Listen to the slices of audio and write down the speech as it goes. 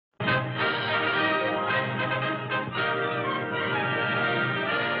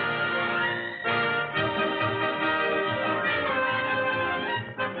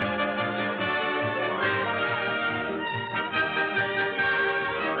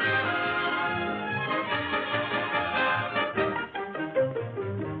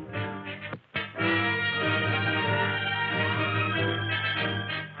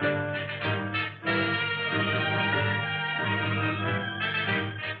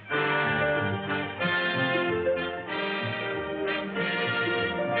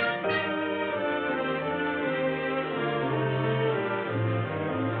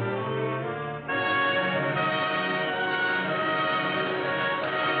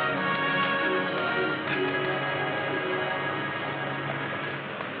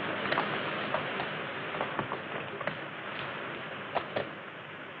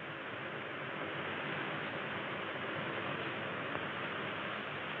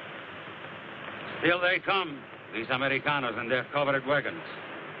Still they come, these Americanos in their covered wagons.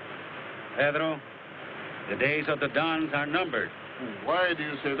 Pedro, the days of the Dons are numbered. Why do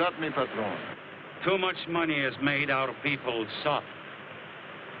you say that, mi patron? Too much money has made our people soft.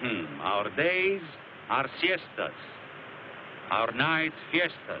 Our days are siestas. Our nights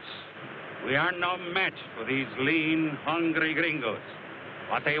fiestas. We are no match for these lean, hungry gringos.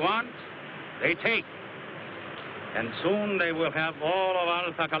 What they want, they take. And soon they will have all of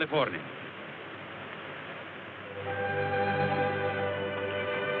Alta California.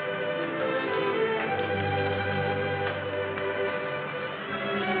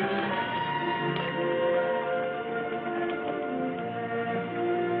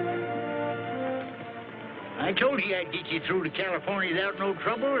 I told you I'd get you through to California without no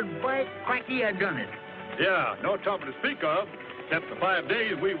trouble, and by cracky, I done it. Yeah, no trouble to speak of, except the 5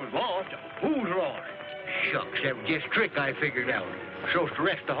 days we was lost. Who's lost? Shucks, that was just a trick I figured out. So to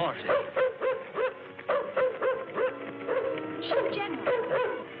rest the horses. Chief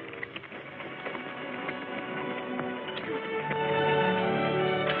General.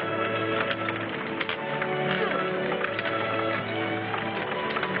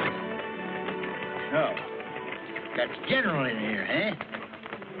 No. Got the general in here, eh?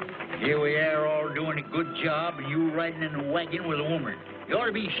 Here we are all doing a good job, and you riding in a wagon with a woman. You ought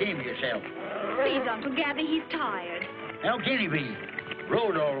to be ashamed of yourself. Please, Uncle Gabby, he's tired. How can he be?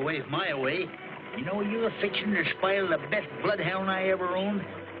 Rode all the way from my way. You know, you're fixing to spoil the best bloodhound I ever owned.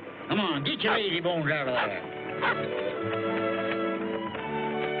 Come on, get your lazy bones out of there.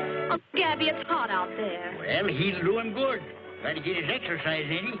 Uncle Gabby, it's hot out there. Well, he'll do him good. Got to get his exercise,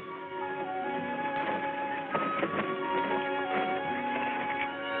 ain't he?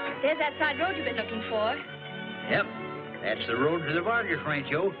 There's that side road you've been looking for. Yep, that's the road to the Vargas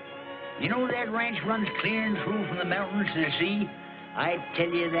Rancho. You know that ranch runs clear and through from the mountains to the sea? I tell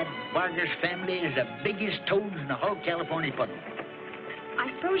you, that Vargas family is the biggest toads in the whole California puddle. I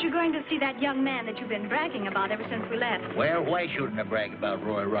suppose you're going to see that young man that you've been bragging about ever since we left. Well, why shouldn't I brag about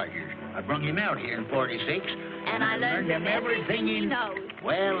Roy Rogers? I brung him out here in 46. And I learned him everything he knows.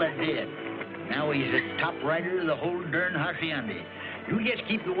 Well, I did. Now he's the top rider of the whole darn hacienda. You just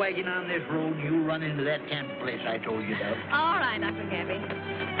keep the wagon on this road, and you'll run into that camping place I told you about. All right, Uncle Gabby.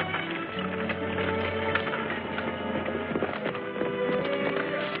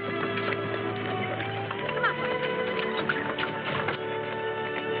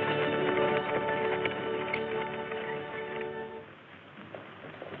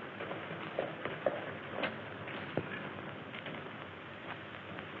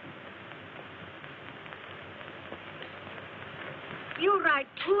 You ride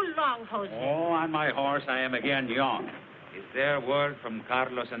too long, Jose. Oh, on my horse, I am again young. Is there word from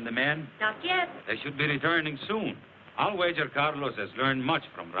Carlos and the men? Not yet. They should be returning soon. I'll wager Carlos has learned much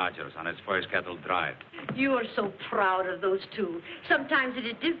from Rogers on his first cattle drive. You are so proud of those two. Sometimes it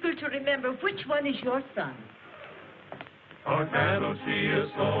is difficult to remember which one is your son. Our cattle she is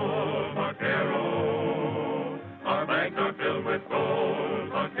sold, vaquero. Our bags are filled with gold,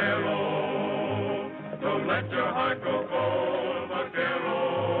 vaquero. Don't let your heart grow cold, vaquero.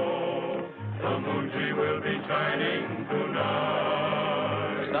 The moon she will be shining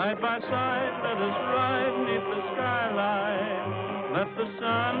tonight. Side by side, let us ride neath the skyline. Let the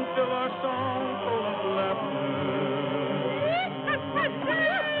sun fill our song full of laughter.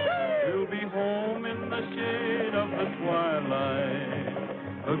 We'll be home in the shade of the twilight.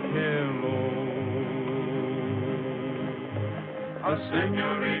 Vaquero. A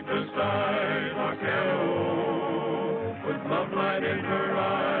senorita's side, vaquero, with love light in her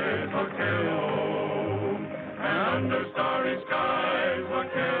eyes, vaquero, and under starry skies,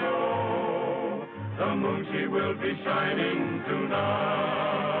 vaquero, the moon she will be shining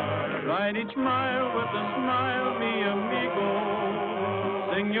tonight. Ride each mile with a smile, mi amigo.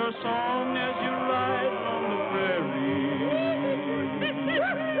 Sing your song as you ride on the prairie.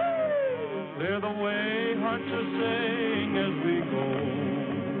 Clear the way, hearts are saying as we go,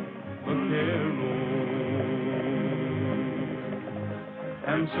 vaquero.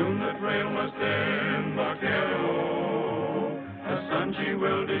 And soon the trail must end, vaquero. The sun she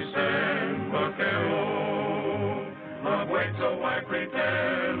will descend, vaquero. Love waits, so why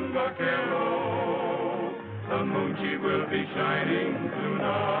pretend, vaquero? The moon she will be shining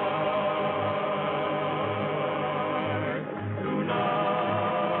tonight, tonight.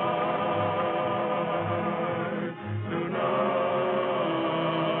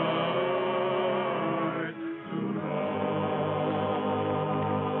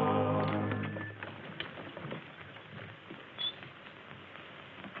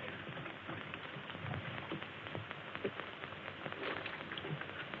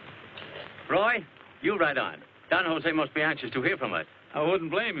 Roy, you ride on. Don Jose must be anxious to hear from us. I wouldn't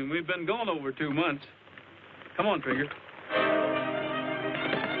blame him. We've been gone over 2 months. Come on, Trigger.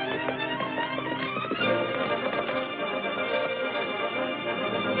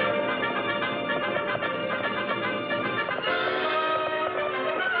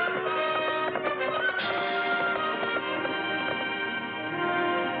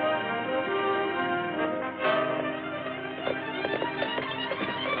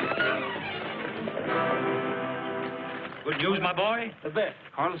 Good news, my boy? The best.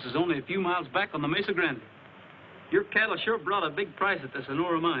 Carlos is only a few miles back on the Mesa Grande. Your cattle sure brought a big price at the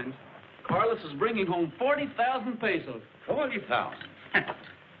Sonora mines. Carlos is bringing home 40,000 pesos. 40,000. And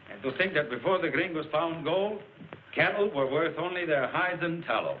to think that before the gringos found gold, cattle were worth only their hides and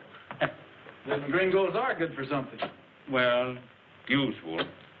tallow. Then the gringos are good for something. Well, usual.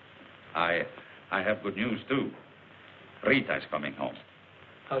 I have good news, too. Rita's coming home.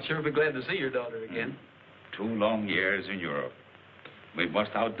 I'll sure be glad to see your daughter again. 2 long years in Europe. We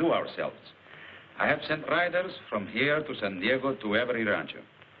must outdo ourselves. I have sent riders from here to San Diego to every rancho.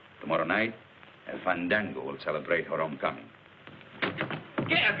 Tomorrow night, a fandango will celebrate her homecoming.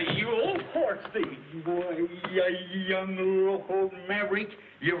 Gabby, you old horse thief. Boy, you young local maverick.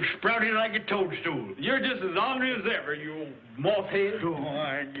 You've sprouted like a toadstool. You're just as ornery as ever, you old moth-head. Go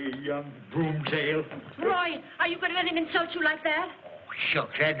on, you young broomtail. Roy, are you going to let him insult you like that? Oh,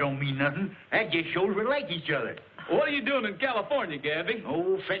 shucks, that don't mean nothing. That just shows we like each other. What are you doing in California, Gabby?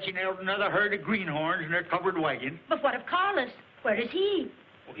 Oh, fetching out another herd of greenhorns in their covered wagon. But what of Carlos? Where is he?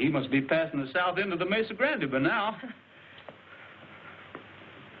 Well, he must be passing the south end of the Mesa Grande by now.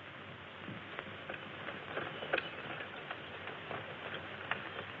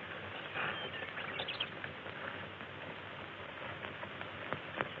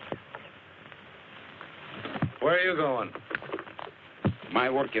 Where are you going? My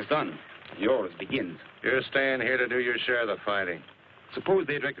work is done. Yours begins. You're staying here to do your share of the fighting. Suppose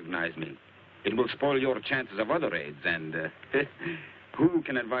they recognize me. It will spoil your chances of other raids, and who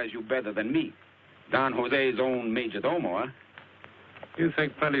can advise you better than me? Don Jose's own major domo, huh? You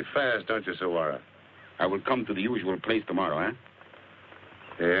think plenty fast, don't you, Sawara? I will come to the usual place tomorrow, huh?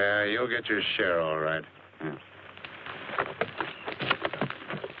 Yeah, you'll get your share, all right. Yeah.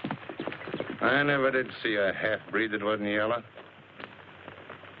 I never did see a half-breed that wasn't yellow.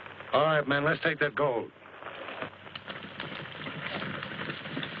 All right, man, let's take that gold.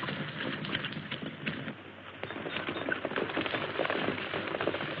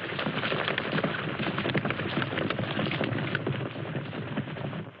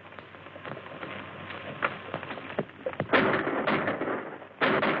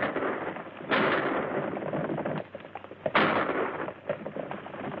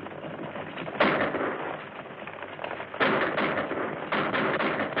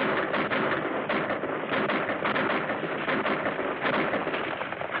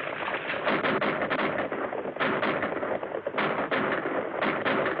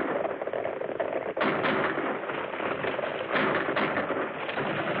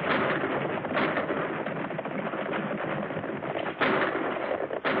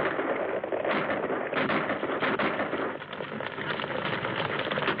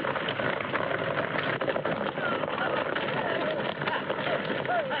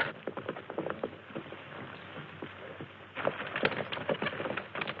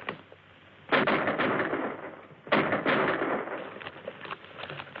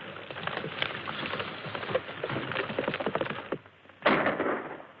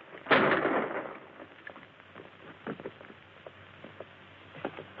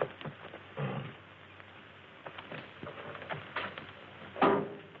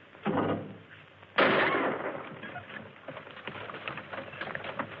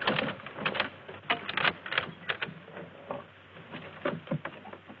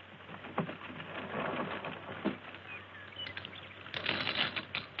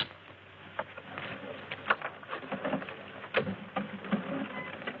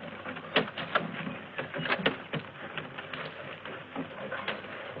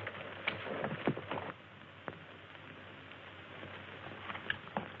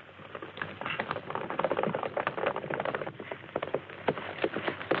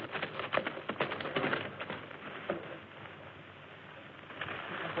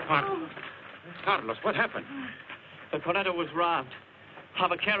 Carlos, what happened? The Corretto was robbed.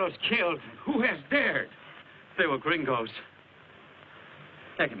 Javaqueros killed. Who has dared? They were gringos.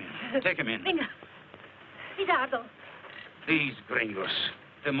 Take him in. Take him in. Venga. Cuidado. These gringos,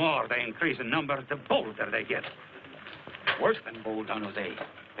 the more they increase in number, the bolder they get. Worse than bold, Don Jose.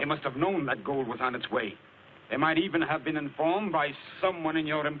 They must have known that gold was on its way. They might even have been informed by someone in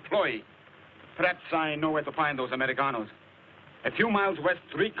your employ. Perhaps I know where to find those Americanos. A few miles west,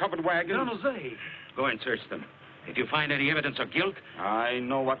 3 covered wagons. Don Jose. Go and search them. If you find any evidence of guilt, I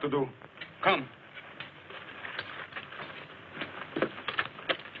know what to do. Come.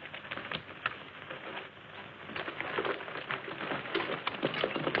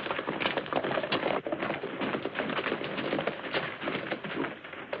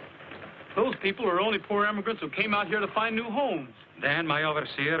 Those people are only poor immigrants who came out here to find new homes. then my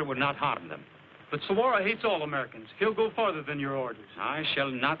overseer would not harm them. But Sawara hates all Americans. He'll go farther than your orders. I shall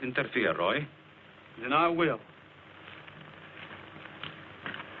not interfere, Roy. Then I will.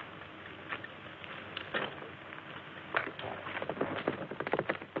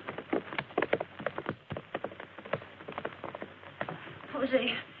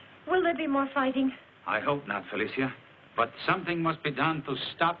 Jose, will there be more fighting? I hope not, Felicia. But something must be done to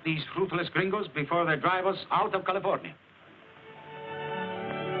stop these ruthless gringos before they drive us out of California.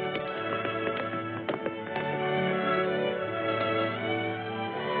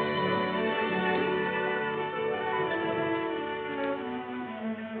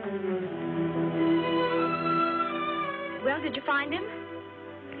 Well, did you find him?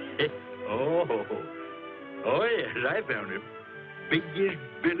 Oh, yes, I found him. Big as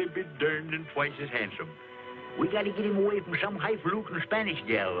Billy be derned and twice as handsome. We got to get him away from some highfalutin Spanish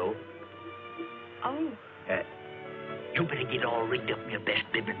gal, though. Oh. You better get all rigged up in your best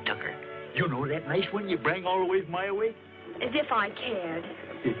bib and tucker. You know that nice one you bring all the way from my way? As if I cared.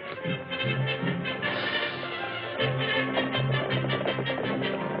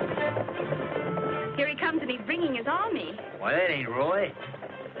 Here he comes, and he's bringing his army. Well, that ain't Roy.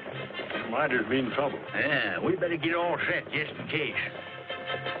 Might have been trouble. Yeah, we better get all set just in case.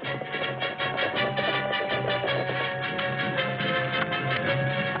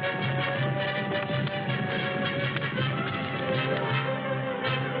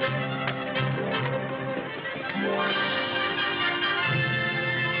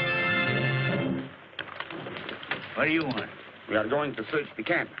 What do you want? We are going to search the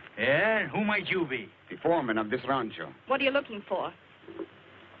camp. Yeah? Who might you be? The foreman of this rancho. What are you looking for?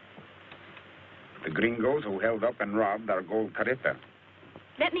 The gringos who held up and robbed our gold carreta.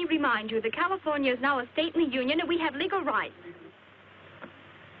 Let me remind you that California is now a state in the Union, and we have legal rights.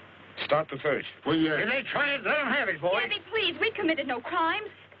 Start the search. If they try it, let them have it, boy. Gabby, please, we committed no crimes.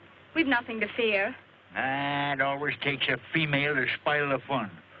 We've nothing to fear. It always takes a female to spoil the fun.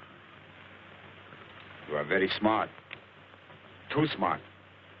 You are very smart. Too smart.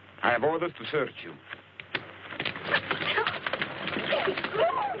 I have orders to search you.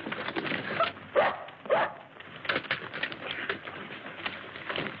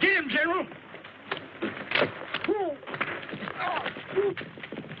 Get him, General!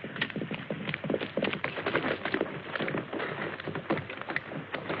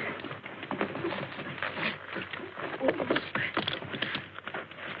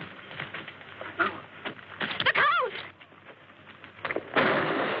 The cows!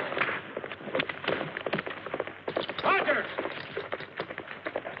 Parker!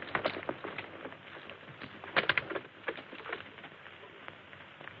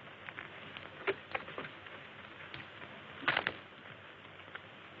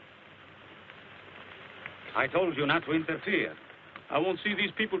 I told you not to interfere. I won't see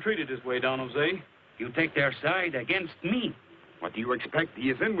these people treated this way, Don Jose. You take their side against me. What do you expect?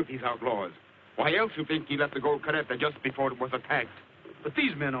 He is in with these outlaws. Why else you think he left the gold carreta just before it was attacked? But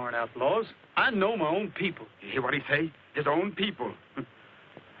these men aren't outlaws. I know my own people. You hear what he say? His own people.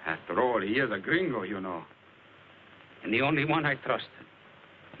 After all, he is a gringo, you know. And the only one I trust.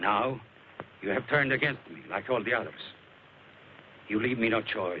 Now, you have turned against me, like all the others. You leave me no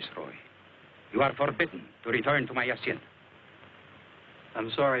choice, Roy. You are forbidden to return to my hacienda.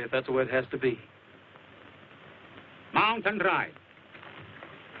 I'm sorry if that's the way it has to be. Mount and ride.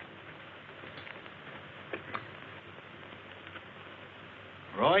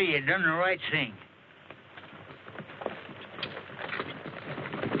 Roy, you done the right thing.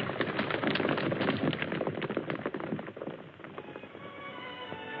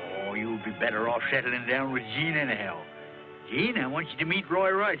 Oh, you'd be better off settling down with Jean anyhow. Jean, I want you to meet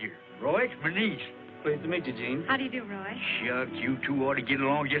Roy Roger. Roy, it's my niece. Pleased to meet you, Gene. How do you do, Roy? Shucks, you two ought to get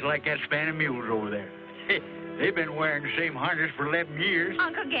along just like that span of mules over there. They've been wearing the same harness for 11 years.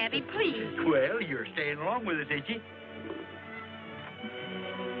 Uncle Gabby, please. Well, you're staying along with us, ain't you?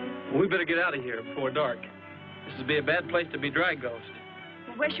 We better get out of here before dark. This would be a bad place to be dry ghost.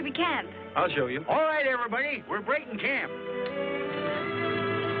 Well, where should we camp? I'll show you. All right, everybody, we're breaking camp.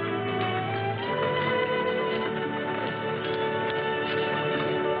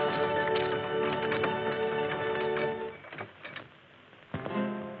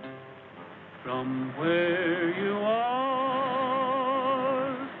 From where you are,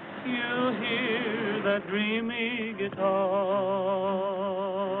 you hear that dreamy guitar.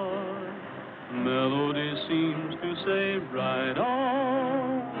 Melody seems to say, ride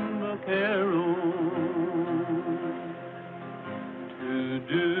on the carol. To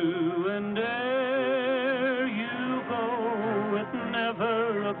do and dare you go with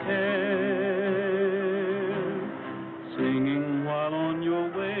never a care. Singing while on your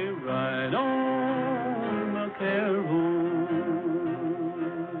way, ride on the carol.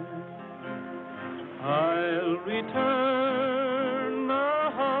 I'll return,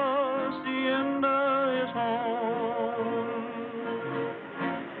 the hacienda is home.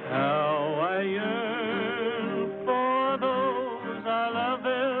 How I yearn for those I love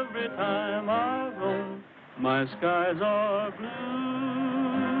every time I roam. My skies are blue,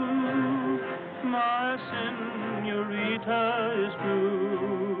 my senorita is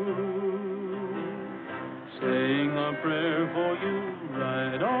true, saying a prayer for you,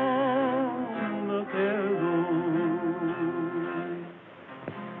 ride on the carol.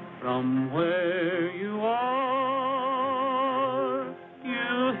 From where you are,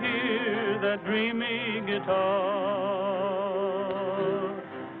 you hear that dreamy guitar.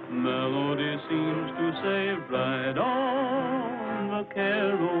 Melody seems to say, ride on the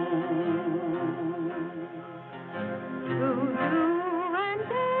carol. To do and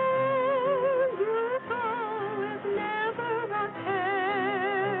dare you go with never a care.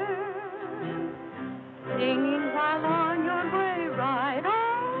 Singing while on your way, ride on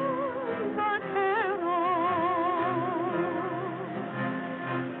the carol.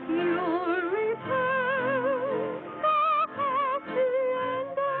 You'll return, the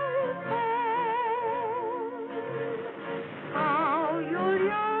hacienda is home. How you'll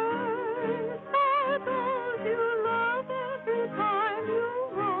yearn for those you love every time you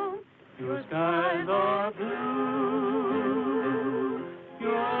roam. Your skies are blue,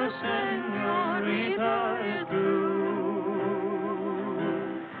 your senorita is true,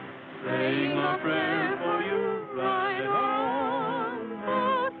 saying a prayer for you, ride on the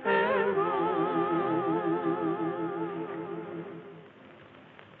carol.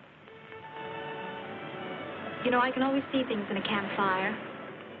 You know, I can always see things in a campfire.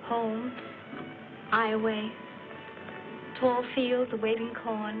 Home, highway, tall fields, the waving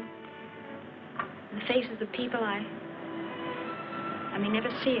corn, the faces of people I may never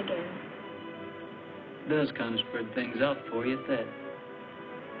see again. It does kind of spread things out for you at that.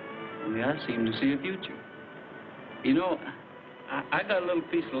 Only I seem to see a future. You know, I got a little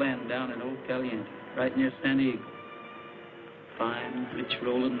piece of land down in old Caliente, right near San Diego. Fine, rich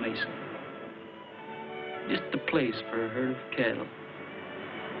rolling mesa. Just the place for a herd of cattle.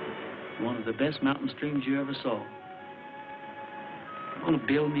 One of the best mountain streams you ever saw. I'm going to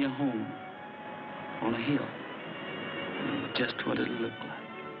build me a home on a hill. Just what it'll look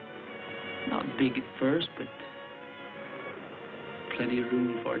like. Not big at first, but plenty of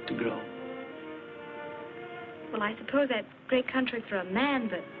room for it to grow. Well, I suppose that's great country for a man,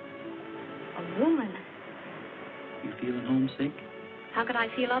 but a woman. You feeling homesick? How could I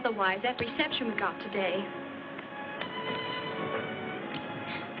feel otherwise? That reception we got today.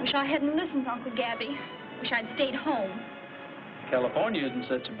 Wish I hadn't listened, Uncle Gabby. Wish I'd stayed home. California isn't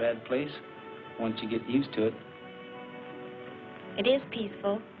such a bad place once you get used to it. It is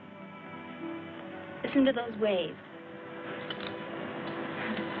peaceful. Listen to those waves.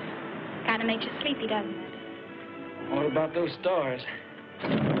 Kind of makes you sleepy, doesn't it? What about those stars?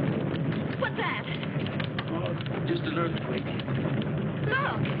 What's that? Oh, just an earthquake.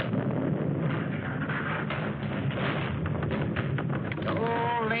 Look.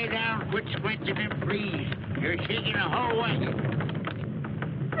 Oh, lay down, quit squinching and freeze. You're shaking the whole wagon.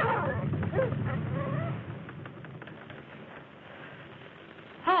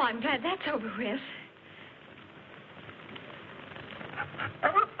 Oh, I'm glad that's over with.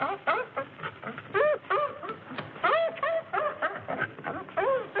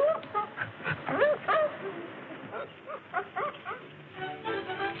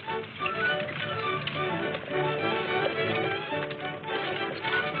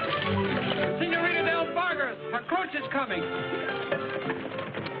 Senorita Del Vargas, our coach is coming.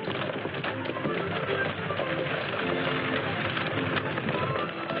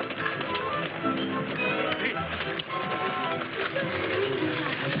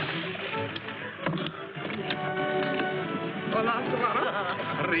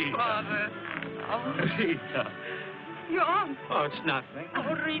 Rita. Rita. Your aunt. Oh, it's nothing.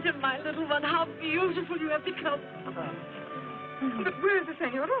 Oh, Rita, my little one, how beautiful you have become. But where's the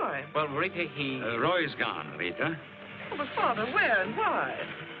Senor Roy? Well, Rita, Roy's gone, Rita. Oh, but Father, where and why?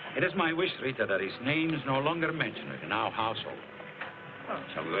 It is my wish, Rita, that his name is no longer mentioned in our household.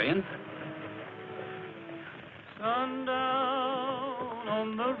 Shall we go in? Sundown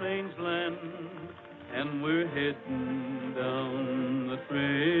on the rangeland, and we're heading down the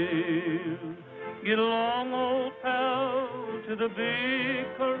trail. Get along, old pal, to the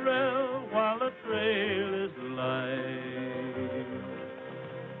big corral while the trail is light.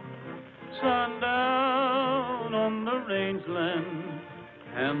 Sundown on the rangeland,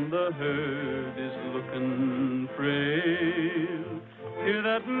 and the herd is looking frail. Hear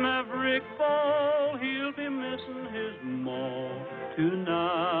that maverick bawl, he'll be missing his maw tonight.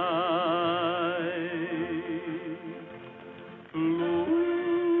 Floating,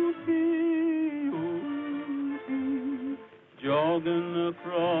 jogging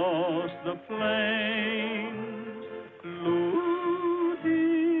across the plains, floating,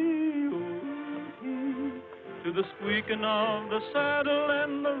 to the squeaking of the saddle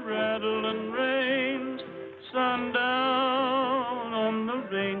and the rattling reins. Sundown on the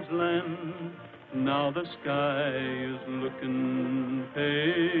rangeland, now the sky is looking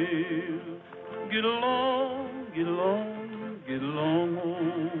pale. Get along, get along, get along,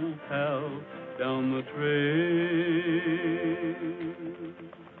 old pal, down the trail.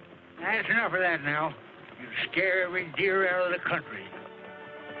 That's enough of that now. You scare every deer out of the country.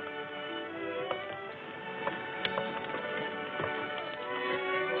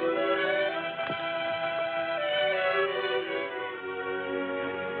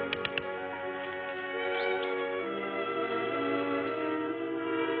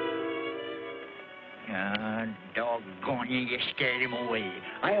 Doggone you, you scared him away.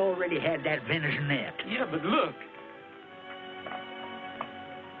 I already had that venison net. Yeah, but look.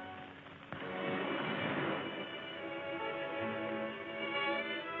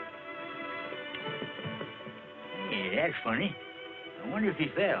 Yeah, that's funny. I wonder if he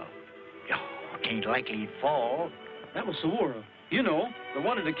fell. Oh, it ain't likely he'd fall. That was Sawara. You know, the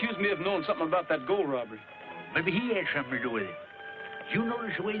one that accused me of knowing something about that gold robbery. Maybe he had something to do with it. You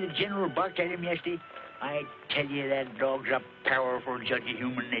notice the way the general barked at him yesterday? I tell you, that dog's a powerful judge of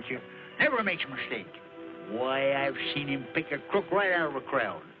human nature. Never makes a mistake. Why, I've seen him pick a crook right out of a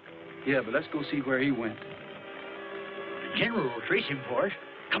crowd. Yeah, but let's go see where he went. The general will trace him for us.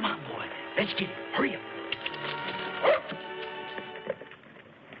 Come on, boy. Let's get him. Hurry up.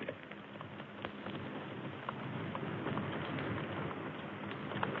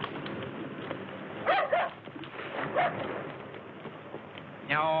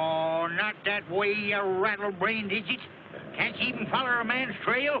 No, not that way, you rattle-brained idiot. Can't you even follow a man's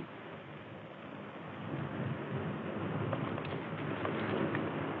trail?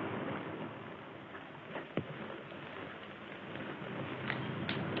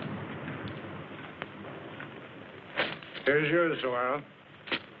 Here's yours, Sawara.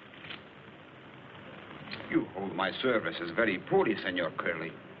 You hold my services very poorly, Senor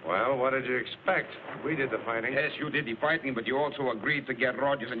Curley. Well, what did you expect? We did the fighting. Yes, you did the fighting, but you also agreed to get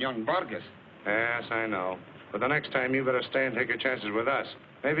Rogers and young Vargas. Yes, I know. But the next time, you better stay and take your chances with us.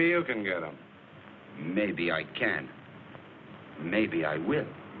 Maybe you can get them. Maybe I can. Maybe I will.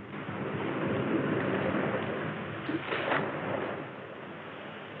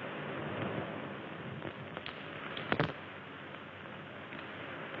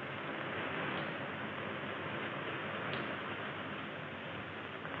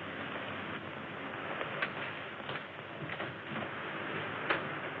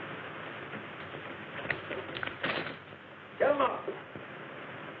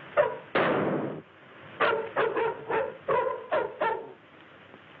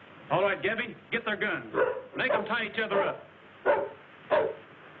 All right, Gebby, get their guns. Make them tie each other up.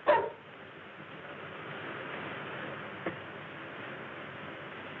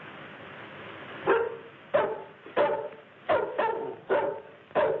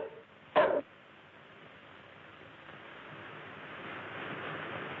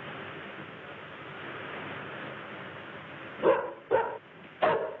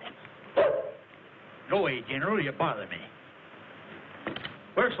 Go away, General. You bother me.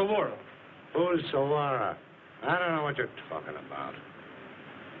 Where's Sawara? Who's Sawara? I don't know what you're talking about.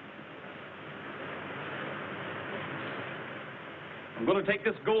 I'm going to take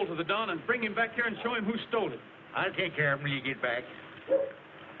this gold to the Don and bring him back here and show him who stole it. I'll take care of him when you get back.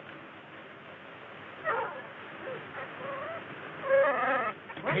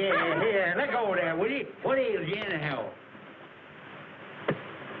 Here, let go of that, will you? What ails you anyhow?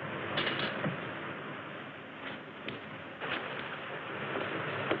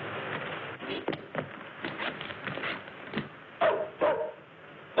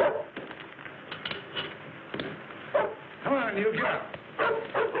 Come on, you get up.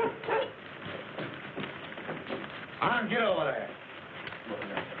 On, get over there.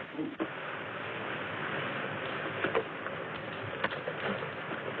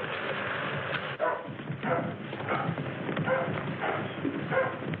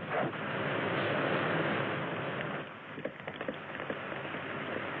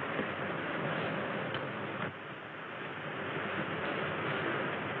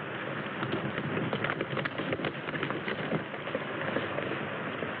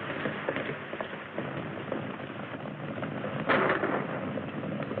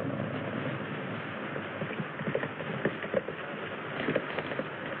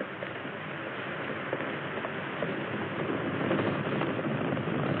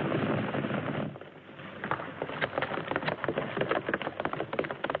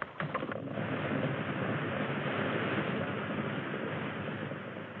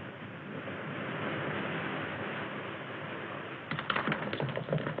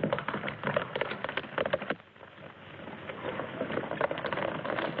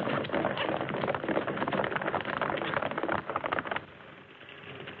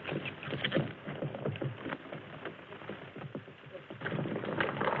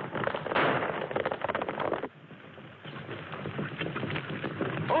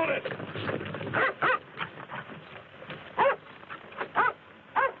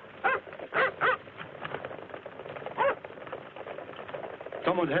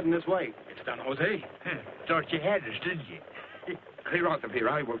 Someone's heading this way. It's Don Jose. Thought you had us, didn't you? Clear out of here.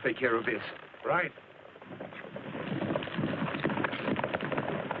 I will take care of this. Right.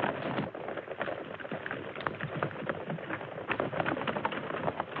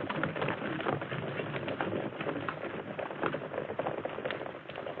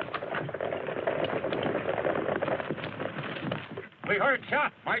 We heard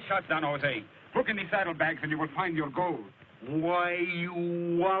shot. My shot's Don Jose. Look in the saddlebags and you will find your gold. Why, you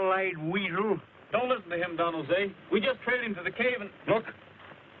wall-eyed weasel. Don't listen to him, Don Jose. We just trailed him to the cave and... Look.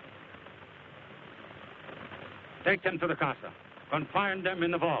 Take them to the casa. Confine them in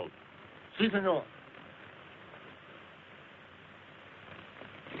the vault. Si, senor.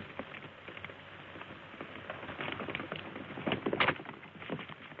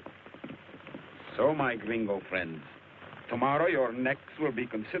 So, my gringo friends, tomorrow your necks will be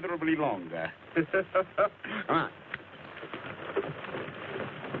considerably longer. Come on.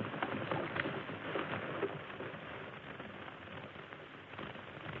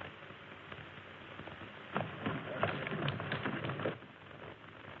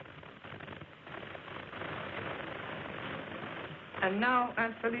 And now,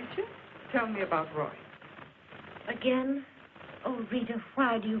 Aunt Felicia, tell me about Roy. Again? Oh, Rita,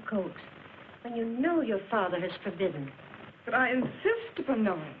 why do you coax? When you know your father has forbidden. But I insist upon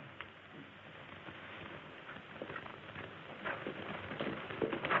knowing.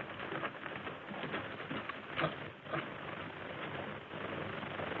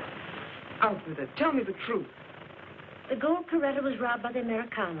 Out with it. Tell me the truth. The gold Coretta was robbed by the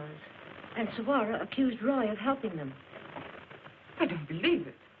Americanos, and Sawara accused Roy of helping them. I don't believe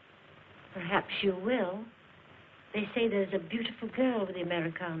it. Perhaps you will. They say there's a beautiful girl with the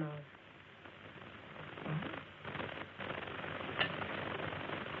Americanos.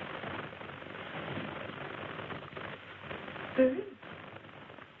 There is.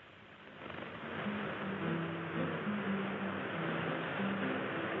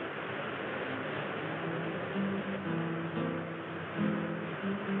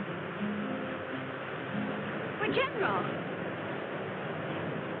 Well, General.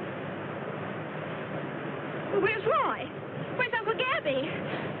 Well, where's Roy? Where's Uncle Gabby?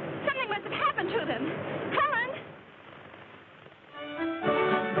 Something must have happened to them. Helen!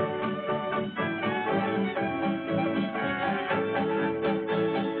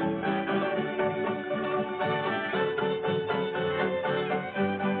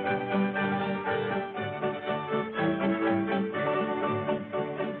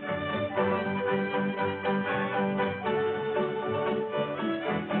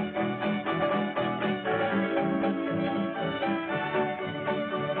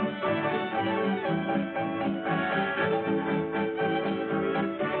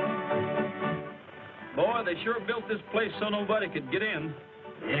 Boy, they sure built this place so nobody could get in.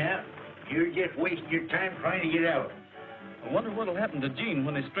 Yeah, you're just wasting your time trying to get out. I wonder what'll happen to Gene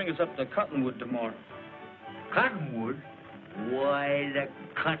when they string us up to Cottonwood tomorrow. Cottonwood? Why, the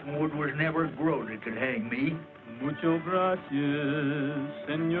cottonwood was never grown that could hang me. Mucho gracias,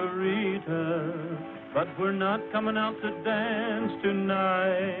 senorita, but we're not coming out to dance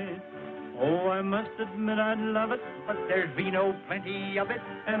tonight. Oh, I must admit I'd love it, but there's vino plenty of it,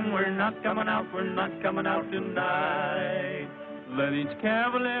 and we're not coming out tonight. Let each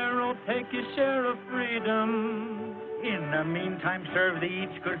cavallero take his share of freedom. In the meantime, serve the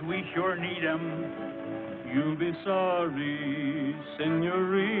each, 'cause we sure need 'em. You'll be sorry,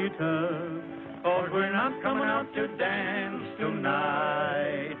 senorita, 'cause we're not coming out to dance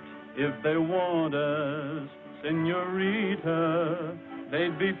tonight. If they want us, senorita,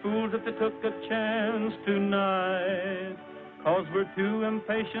 they'd be fools if they took a chance tonight. 'Cause we're two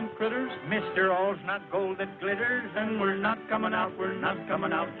impatient critters, Mr. All's not gold that glitters, and we're not coming out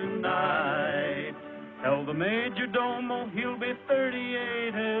tonight. Tell the major domo he'll be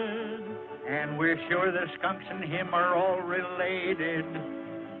 38ed. and we're sure the skunks and him are all related.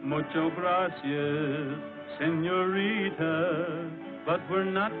 Mucho gracias, senorita, but we're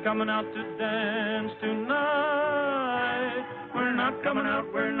not coming out to dance tonight. We're not coming out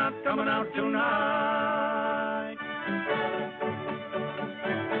tonight.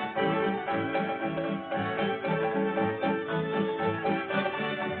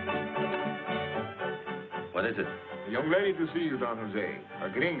 What is it? A young lady to see you, Don Jose. A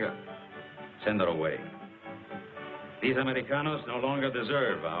gringa. Send her away. These Americanos no longer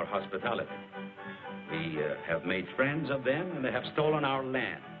deserve our hospitality. We have made friends of them, and they have stolen our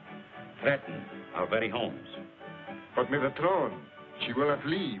land, threatened our very homes. But mi patron, she will not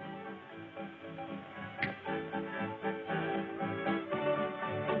leave.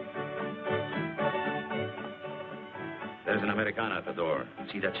 There's an Americana at the door.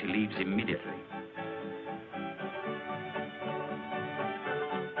 See that she leaves immediately.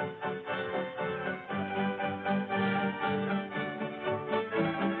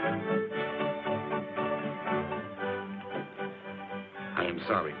 I am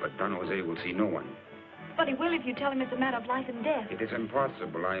sorry, but Don Jose will see no one. But he will if you tell him it's a matter of life and death. It is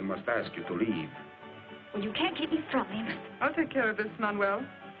impossible. I must ask you to leave. Well, you can't keep me from him. I'll take care of this, Manuel.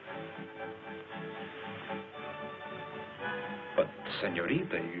 But,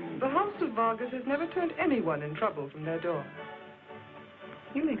 senorita, you... The house of Vargas has never turned anyone in trouble from their door.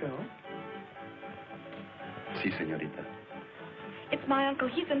 You may go. Si, senorita. It's my uncle.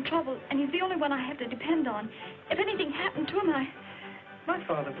 He's in trouble, and he's the only one I have to depend on. If anything happened to him, My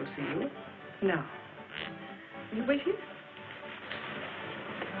father will see you. Now. Will you wait here?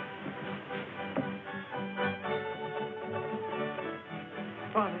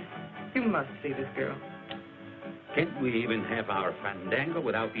 Father, you must see this girl. Can't we even have our fandango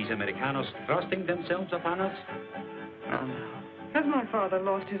without these Americanos thrusting themselves upon us? Has my father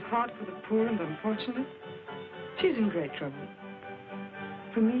lost his heart for the poor and unfortunate? She's in great trouble.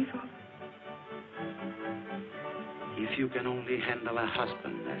 For me, Father? If you can only handle a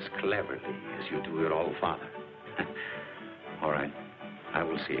husband as cleverly as you do your old father. All right, I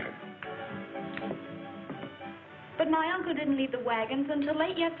will see her. But my uncle didn't leave the wagons until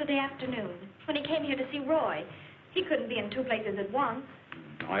late yesterday afternoon, when he came here to see Roy. He couldn't be in two places at once.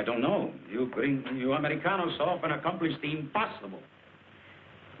 I don't know. You Americanos so often accomplish the impossible.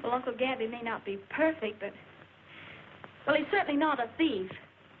 Well, Uncle Gabby may not be perfect, but... Well, he's certainly not a thief.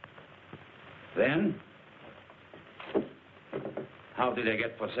 Then, how did they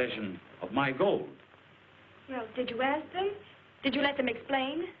get possession of my gold? Well, did you ask them? Did you let them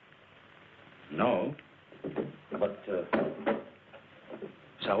explain? No. But,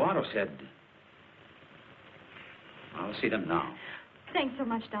 Sawaro said... I'll see them now. Thanks so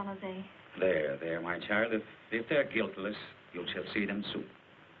much, Don Jose. There, my child. If they're guiltless, you shall see them soon.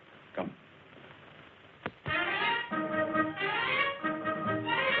 Come.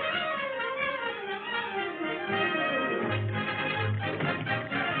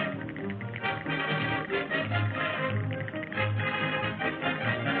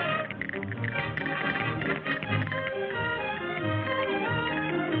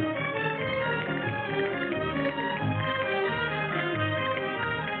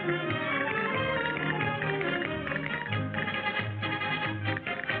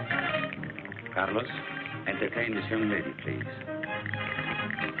 Carlos, entertain this young lady, please.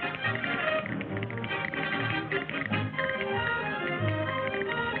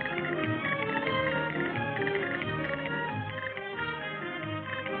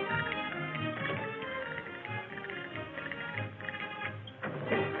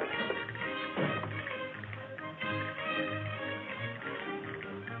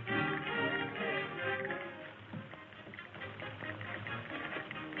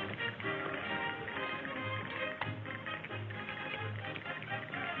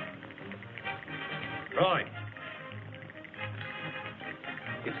 Roy.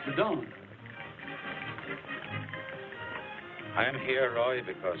 It's the Don. I am here, Roy,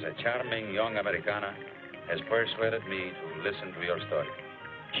 because a charming young Americana has persuaded me to listen to your story.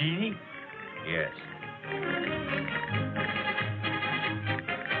 Jeannie? Yes.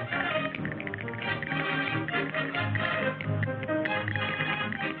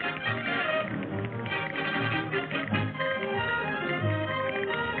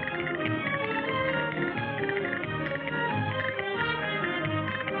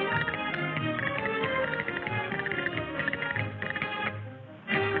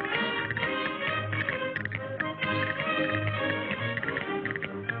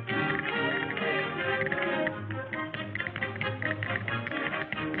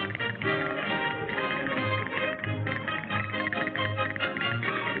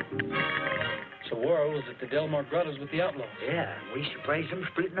 was at the Delmar Grottos with the outlaws. Yeah, we surprised them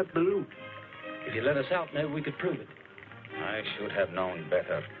splitting up the loot. If you let us out, maybe we could prove it. I should have known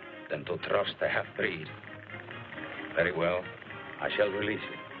better than to trust a half-breed. Very well. I shall release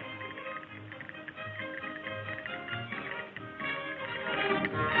you.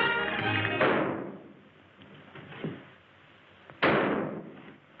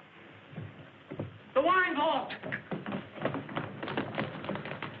 The wine vault!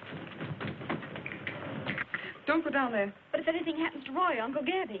 Don't go down there. But if anything happens to Roy, Uncle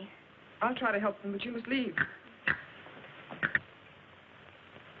Gabby. I'll try to help them, but you must leave.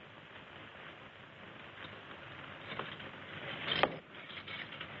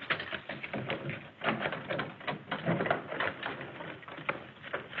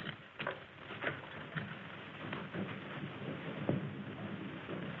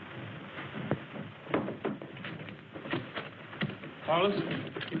 Carlos,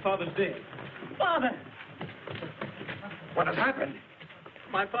 your father's dead. Father! What has happened?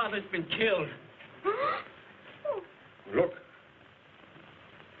 My father's been killed. Look.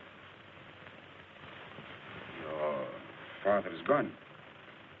 Your father's gone.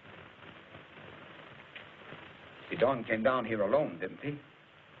 The Don came down here alone, didn't he?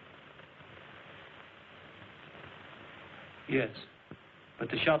 Yes, but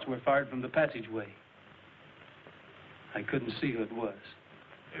the shots were fired from the passageway. I couldn't see who it was.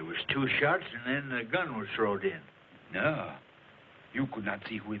 There was 2 shots, and then the gun was thrown in. No. You could not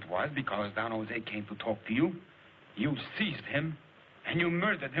see who it was because Don Jose came to talk to you. You seized him, and you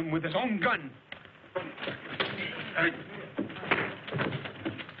murdered him with his own gun.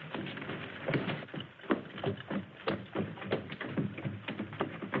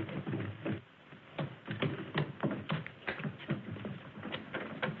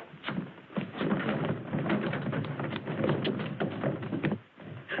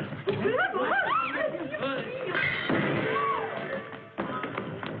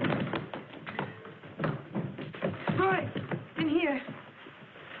 Roy, in here.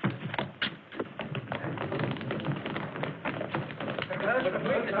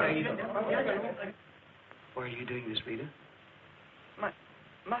 Why are you doing this, Rita?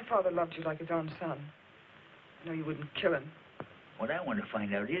 My father loved you like his own son. I know you wouldn't kill him. What I want to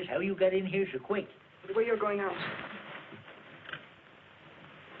find out is how you got in here so quick. The way you're going out.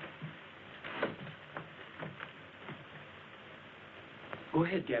 Go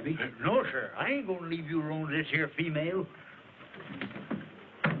ahead, Gabby. No, sir. I ain't gonna leave you alone with this here female.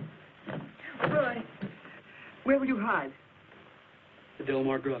 Roy, where will you hide? The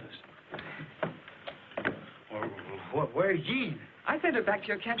Delmar Grottos. Where's Jean? I sent her back to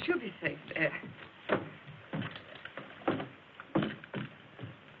your camp. She'll be safe there.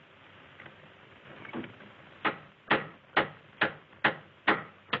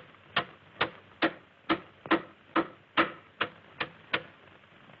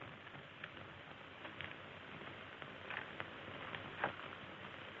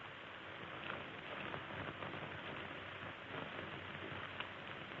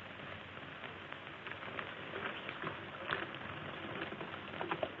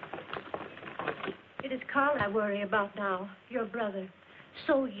 It is Carl I worry about now, your brother.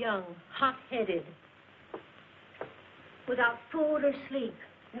 So young, hot-headed. Without food or sleep,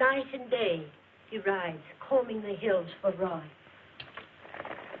 night and day, he rides, combing the hills for Roy.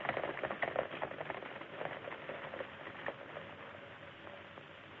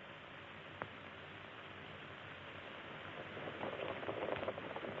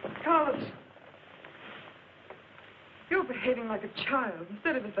 Carlos, you're behaving like a child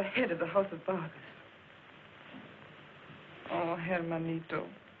instead of as the head of the House of Vargas. Oh, Hermanito,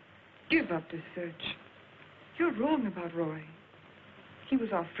 give up this search. You're wrong about Roy. He was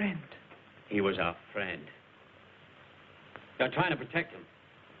our friend. He was our friend. You're trying to protect him.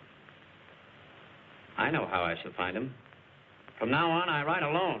 I know how I shall find him. From now on, I ride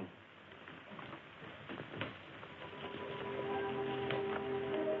alone.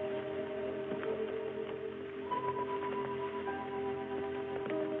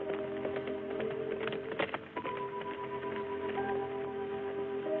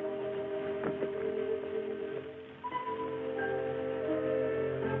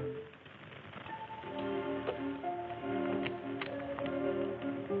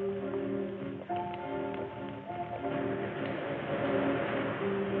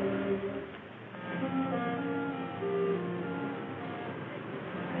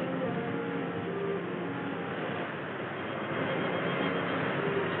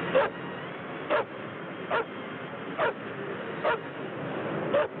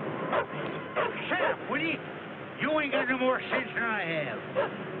 Shut up, will you? You ain't got no more sense than I have.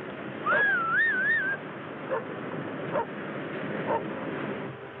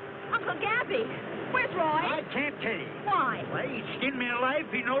 Uncle Gabby, where's Roy? I can't tell you. Why? Well, he skinned me alive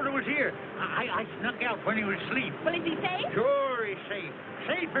if he knowed I was here. I snuck out when he was asleep. Well, is he safe? Sure, he's safe.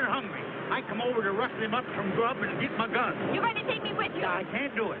 Safe and hungry. I come over to rustle him up some grub and get my gun. You're going to take me with you? I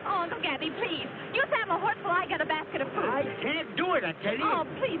can't do it. Oh, Uncle Gabby, please. You saddle a horse while I get a basket of food. I can't do it, I tell you. Oh,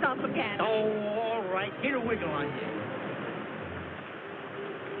 please, Uncle Gabby. Oh, all right. Get a wiggle on you.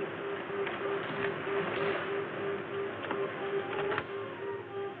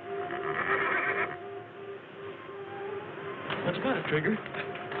 What's the matter, Trigger?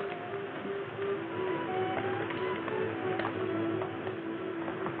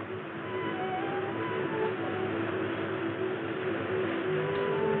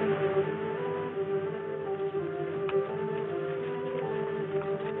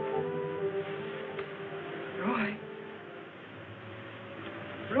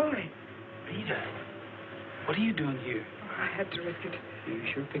 Roy. Rita, what are you doing here? I had to risk it. You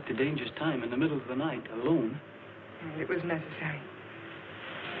sure picked a dangerous time in the middle of the night, alone. It was necessary.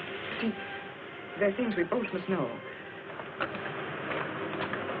 See, there are things we both must know.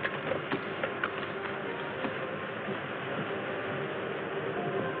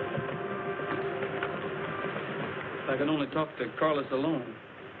 If I can only talk to Carlos alone.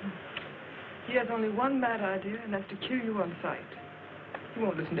 He has only one mad idea, and that's to kill you on sight. He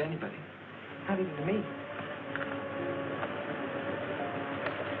won't listen to anybody, not even to me.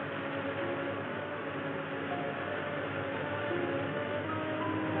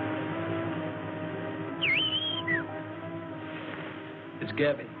 It's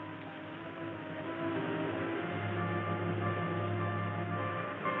Gabby.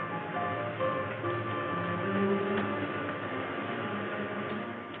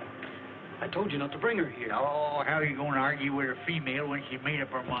 I told you not to bring her here. Oh, how are you going to argue with a female when she made up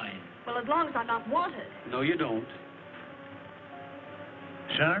her mind? Well, as long as I'm not wanted. No, you don't.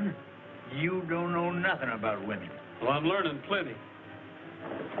 Son, you don't know nothing about women. Well, I'm learning plenty.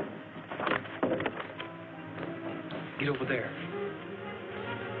 Get over there.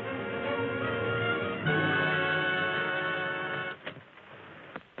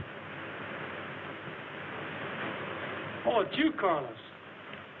 Oh, it's you, Carlos.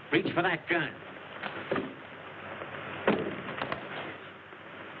 Reach for that gun.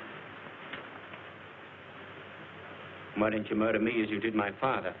 Why didn't you murder me as you did my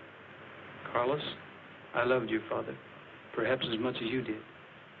father? Carlos, I loved your father, perhaps as much as you did.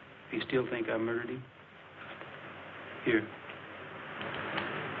 You still think I murdered him? Here.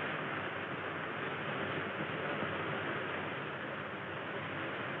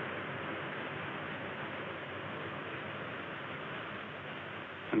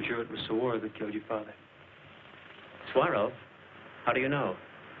 I'm sure it was Saguaro that killed your father. Suaro? How do you know?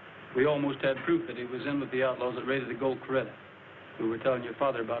 We almost had proof that he was in with the outlaws that raided the gold Coretta. We were telling your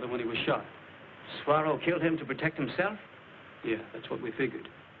father about it when he was shot. Suaro killed him to protect himself? Yeah, that's what we figured.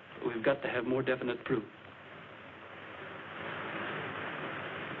 But we've got to have more definite proof.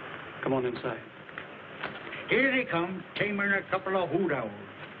 Come on inside. Here they come, taming a couple of hoot owls.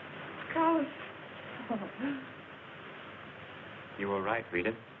 Carlos. You all right,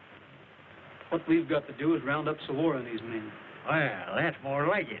 Rita? What we've got to do is round up Saguaro and these men. Well, that's more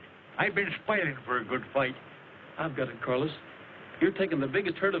like it. I've been spoiling for a good fight. I've got it, Carlos. You're taking the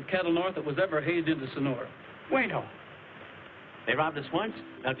biggest herd of cattle north that was ever hazed into Sonora. Bueno. They robbed us once,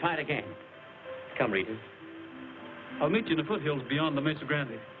 they'll try it again. Come, Rita. I'll meet you in the foothills beyond the Mesa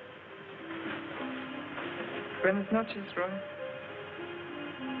Grande. Buenas noches, Roy.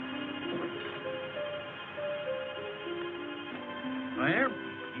 Well,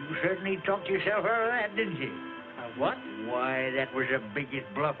 you certainly talked yourself out of that, didn't you? What? Why, that was the biggest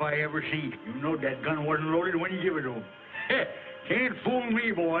bluff I ever see. You know that gun wasn't loaded when you give it to him. Can't fool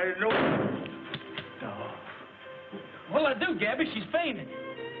me, boy. No. Oh. What'll I do, Gabby? She's fainting.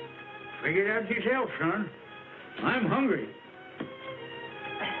 Figure it out yourself, son. I'm hungry.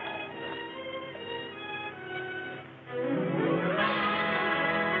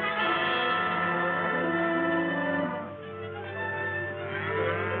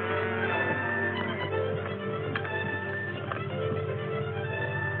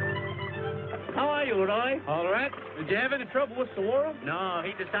 How are you, Roy? All right. Did you have any trouble with Saguaro? No,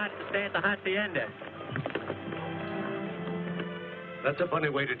 he decided to stay at the Hacienda. That's a funny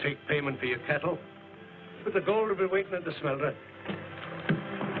way to take payment for your cattle. But the gold will be waiting at the smelter.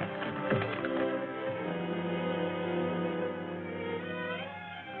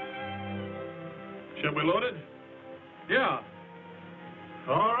 Shall we load it? Yeah.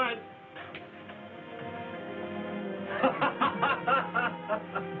 All right.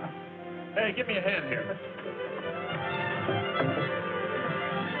 Hey, give me a hand here.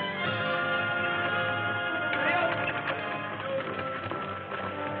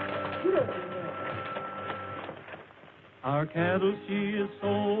 Our cattle she is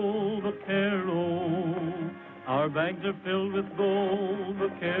sold, vaquero. Our bags are filled with gold,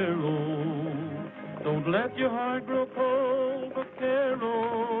 vaquero. Don't let your heart grow cold,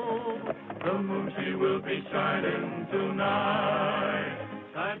 vaquero. The moon she will be shining tonight.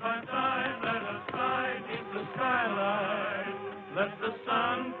 Side by side, let us slide in the skyline. Let the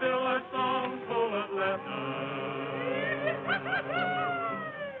sun fill our songs full of laughter.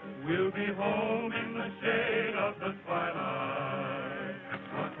 We'll be home in the shade of the twilight,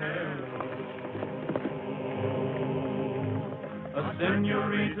 vaquero. A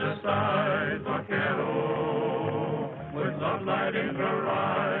senorita sighs, vaquero, with love light in her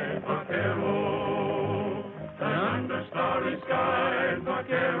eyes, vaquero. And under starry skies,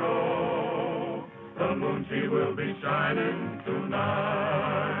 vaquero, the moon she will be shining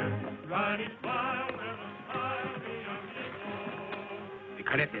tonight. Riding wild in a smile, be amigo. The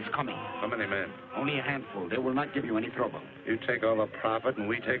Catiente is coming. How many men? Only a handful. They will not give you any trouble. You take all the profit and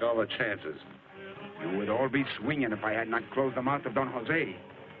we take all the chances. You would all be swinging if I had not closed the mouth of Don Jose.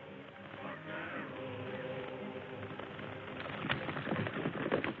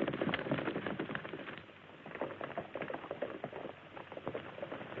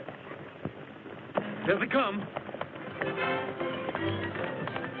 Here they come.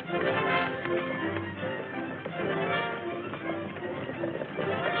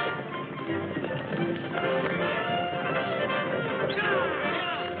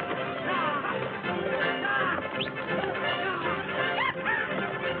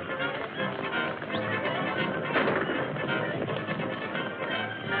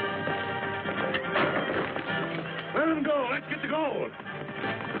 Let them go. Let's get the gold.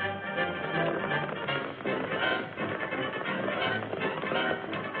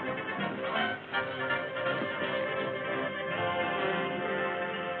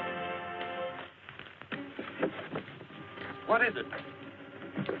 What is it?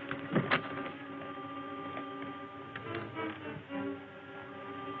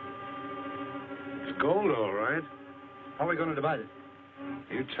 It's gold, all right. How are we going to divide it?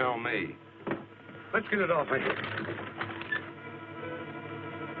 You tell me. Let's get it off of here.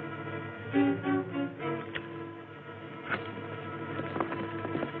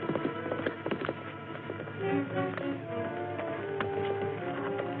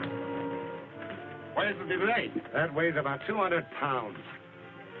 Where's the delay? That weighs about 200 pounds.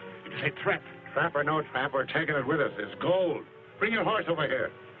 It's a trap. Trap or no trap, we're taking it with us. It's gold. Bring your horse over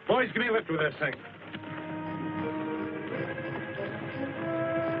here. Boys, give me a lift with this thing.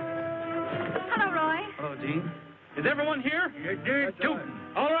 Hello, Roy. Hello, Dean. Is everyone here? You did, too.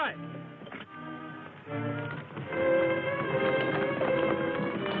 All right.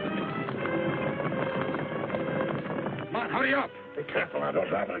 Come on, hurry up. Be careful, I don't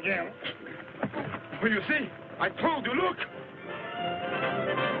drop it again. Will you see? I told you, look.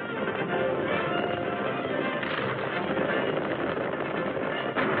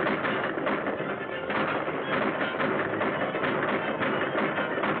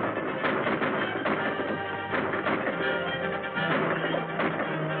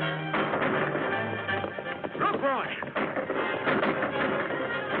 Look, Roy.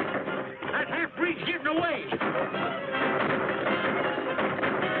 That half-breed's getting away.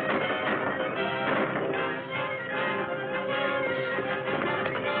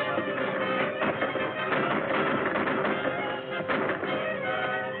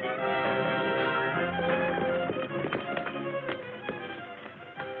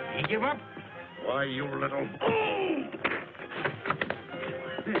 You give up? Why, you little...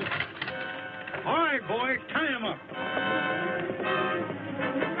 All right, boy, tie him up.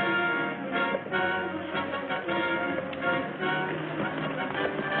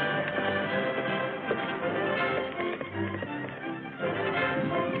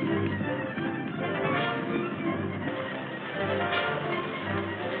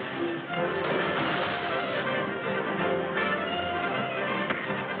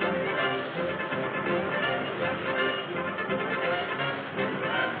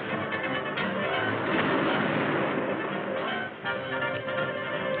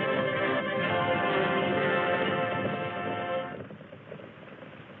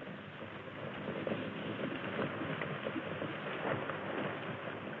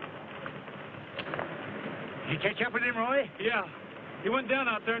 Did you catch up with him, Roy? Yeah. He went down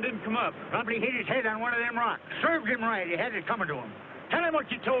out there and didn't come up. Probably hit his head on one of them rocks. Served him right. He had it coming to him. Tell him what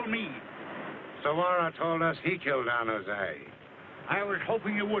you told me. Samara told us he killed Don Jose. I was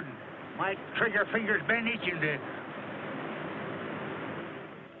hoping you wouldn't. My trigger fingers been itching to...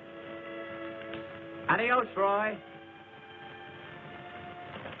 Adios, Roy.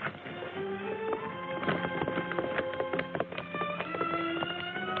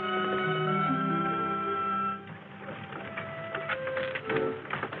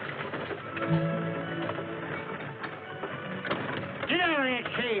 Get out of that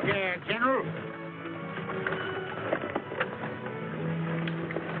cave there, General.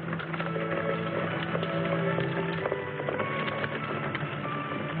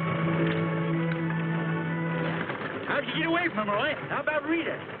 How'd you get away from him, Roy? How about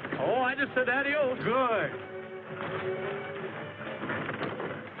Rita? Oh, I just said adios. Good.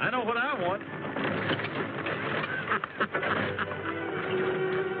 I know what I want.